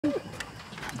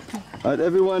All right,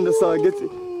 everyone, let's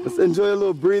enjoy a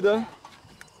little breather.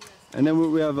 And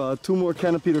then we have 2 more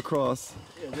canopy to cross.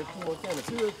 Yeah, there's 2 more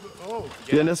canopies.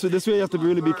 Yeah, and this way you have to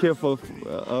really be careful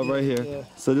right here. Yeah.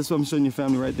 So this is what I'm showing your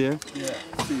family right there. Yeah,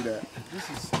 see that.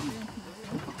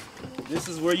 This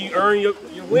is where you earn your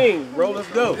wing. Bro, let's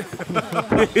go.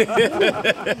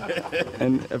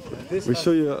 And we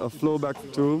show you a flow back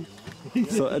through.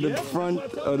 So at the front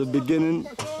or the beginning,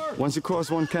 once you cross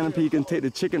one canopy, you can take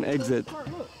the chicken exit.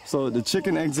 So the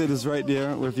chicken exit is right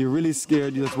there, where if you're really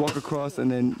scared, you just walk across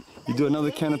and then you do another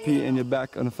canopy and you're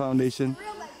back on the foundation.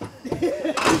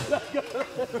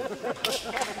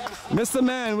 Mr.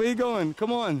 Man, where you going?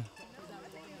 Come on.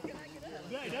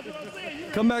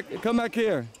 Come back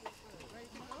here.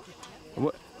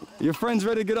 What, your friends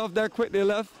ready to get off that quick? They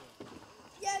left?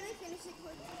 Yeah, they finished it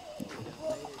quick.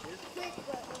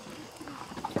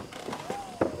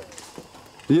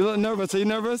 You look nervous. Are you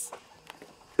nervous?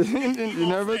 You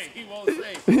nervous? He won't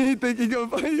say. You think he gonna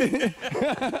fight you?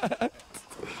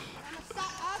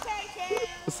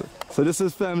 So this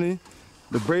is family,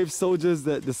 the brave soldiers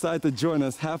that decide to join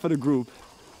us, half of the group.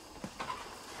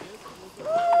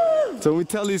 So when we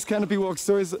tell these canopy walk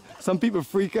stories, some people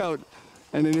freak out.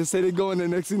 And then they say they go and the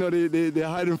next thing you know, they're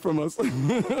hiding from us.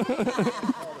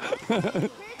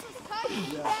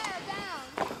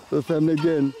 So family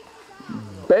again,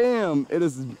 bam, it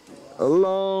is a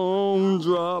long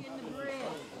drop.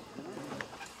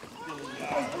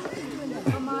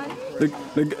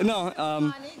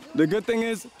 The good thing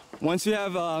is, once you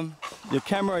have your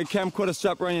camera or camcorder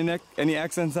strapped around your neck, any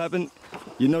accidents happen,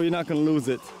 you know you're not gonna lose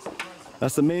it.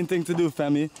 That's the main thing to do,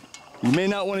 family. You may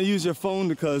not want to use your phone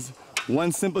because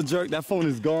one simple jerk, that phone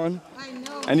is gone. I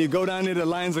know. And you go down there, the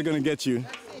lions are gonna get you.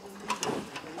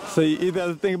 So you either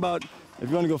have to think about if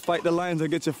you want to go fight the lions or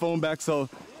get your phone back. So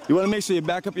you want to make sure you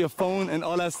back up your phone and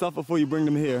all that stuff before you bring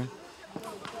them here.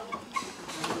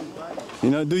 You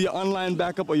know, do your online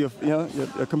backup or your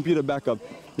computer backup.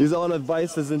 These are all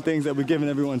advices and things that we're giving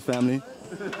everyone, family.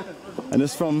 And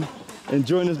it's from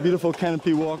enjoying this beautiful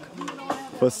canopy walk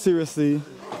for seriously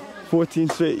 14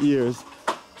 straight years.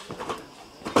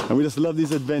 And we just love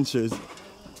these adventures.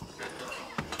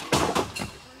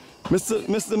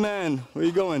 Mr. Man, where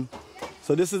you going?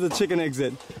 So this is the chicken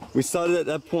exit. We started at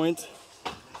that point,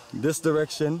 this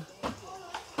direction.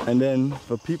 And then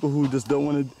for people who just don't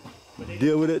want to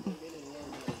deal with it,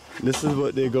 this is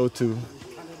what they go to.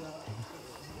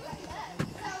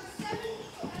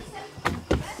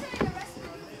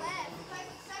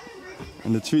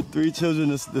 And the 3 children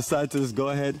just decide to just go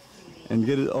ahead and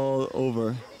get it all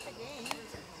over.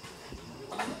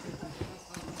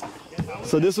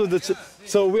 So this was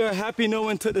so we are happy no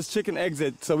one took this chicken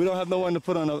exit. So we don't have no one to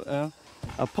put on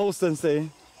a poster and say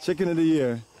chicken of the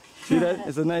year. See that?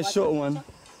 It's a nice short one.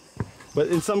 But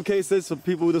in some cases, for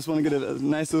people who just want to get a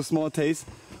nice little small taste,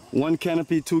 1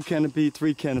 canopy, 2 canopy,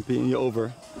 3 canopy, and you're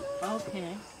over.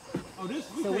 Okay.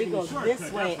 So we go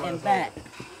this way and back.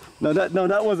 No,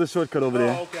 that was a shortcut over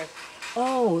there. Oh, okay.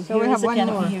 Oh, so we have one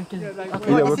more here too.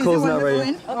 Okay. Yeah, we're closing out right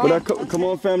here. But come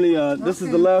on, family. This is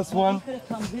the last one.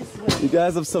 You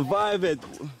guys have survived it.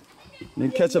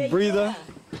 Then catch a breather.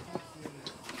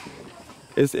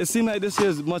 It seems like this year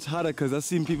is much hotter because I've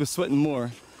seen people sweating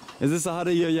more. Is this a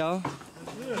hotter year, y'all?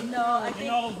 No, I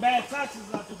think all those bad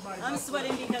taxes out I'm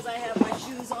sweating because I have my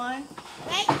shoes on.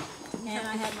 And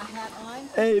I have my hat on.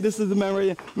 Hey, this is the man right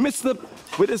here. Mr.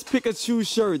 with his Pikachu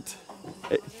shirt.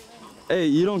 Hey,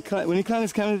 you don't when you climb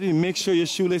this canopy, make sure your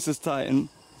shoelace is tight. And,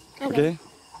 okay?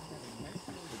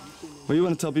 What do you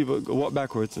want to tell people? Go walk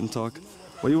backwards and talk.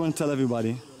 What do you want to tell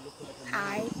everybody?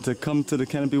 Hi. To come to the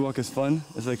canopy walk is fun.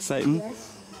 It's exciting.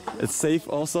 Yes. It's safe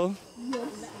also.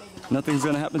 Yes. Nothing's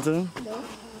gonna happen to them. No.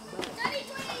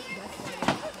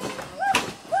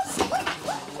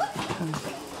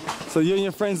 So you and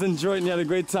your friends enjoyed and you had a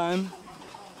great time.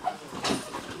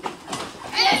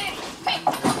 Hey!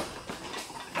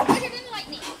 Quicker than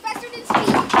lightning, faster than speed.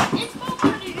 It's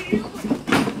okay,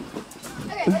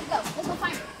 let's go. Let's go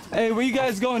find her. Hey, where you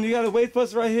guys going? You gotta wait for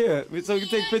us right here so we can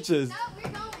take pictures. No, we're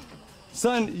going.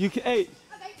 Son, you can. Hey,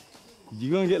 Okay.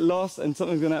 you're gonna get lost and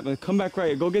something's gonna happen. Come back right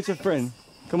here. Go get your friend.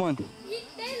 Come on.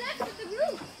 They left with the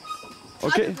group.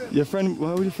 Okay, your friend.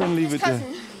 Why would your friend leave it there?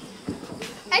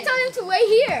 I told him to wait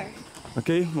here.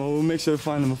 Okay, well we'll make sure to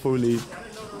find them before we leave.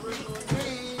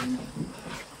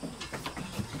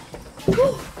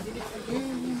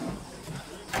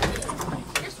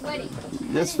 They're sweaty.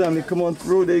 Yes, family, come on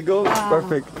through. There you go.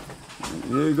 Perfect.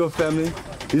 Here you go, family.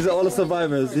 These are all the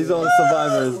survivors. These are all the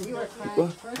survivors.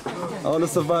 All the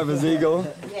survivors. There you go.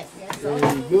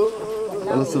 There you go.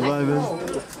 All the survivors.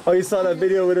 Oh, you saw that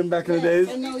video with him back in the days?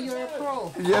 I know you're a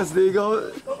pro. Yes, there you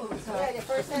go.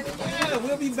 Yeah,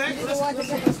 we'll be back.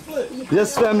 Let's split.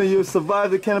 Yes, family, you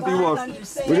survived the Canopy walk.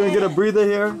 We're gonna get a breather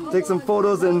here, take some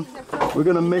photos, and we're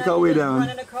gonna make our way down.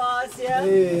 Running across, yeah.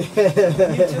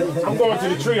 I'm going to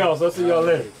the treehouse. I'll see y'all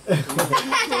later. First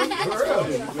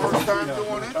time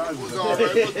doing it. It was all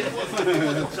right.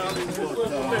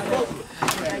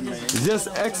 Just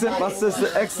excellent, my sister,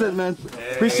 excellent, man.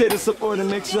 Appreciate the support and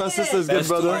make sure our sister's good,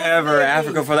 brother. Forever,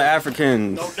 Africa for the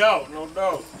Africans. No doubt, no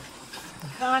doubt.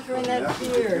 Conquering that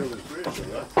fear.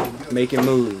 Making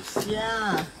moves.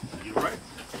 Yeah.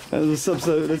 What's up,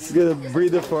 so let's get a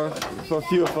breather for a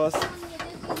few of us.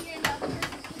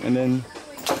 And then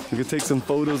we can take some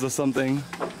photos or something.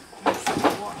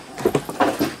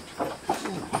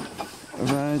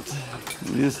 Alright,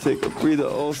 just take a breather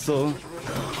also.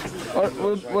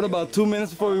 What about 2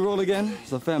 minutes before we roll again?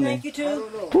 So family. Thank you too.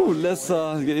 Whew, let's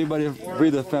get everybody a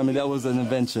breather, family. That was an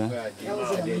adventure. That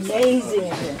was an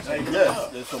amazing adventure.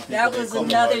 That was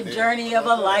another journey of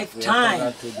a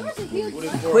lifetime.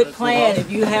 Quit playing.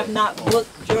 If you have not booked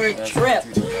your trip,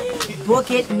 book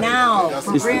it now,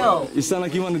 for real. You sound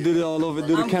like you want to do it all over,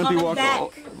 do the I'm Canopy coming walk. back.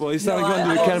 Well, you sound No, like you want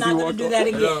to do the Canopy I'm not walk gonna do that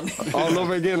again. all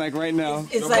over again, like right now.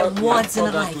 It's like once in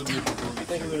a lifetime.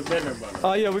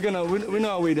 Oh yeah, we know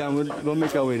our way down. We'll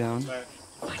make our way down.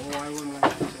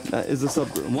 That is the sub.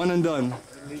 One and done.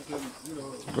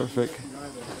 Perfect.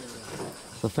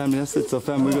 So family, that's it. So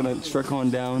family, we're gonna trek on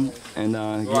down and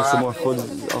get some more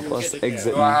footage of us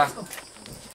exiting.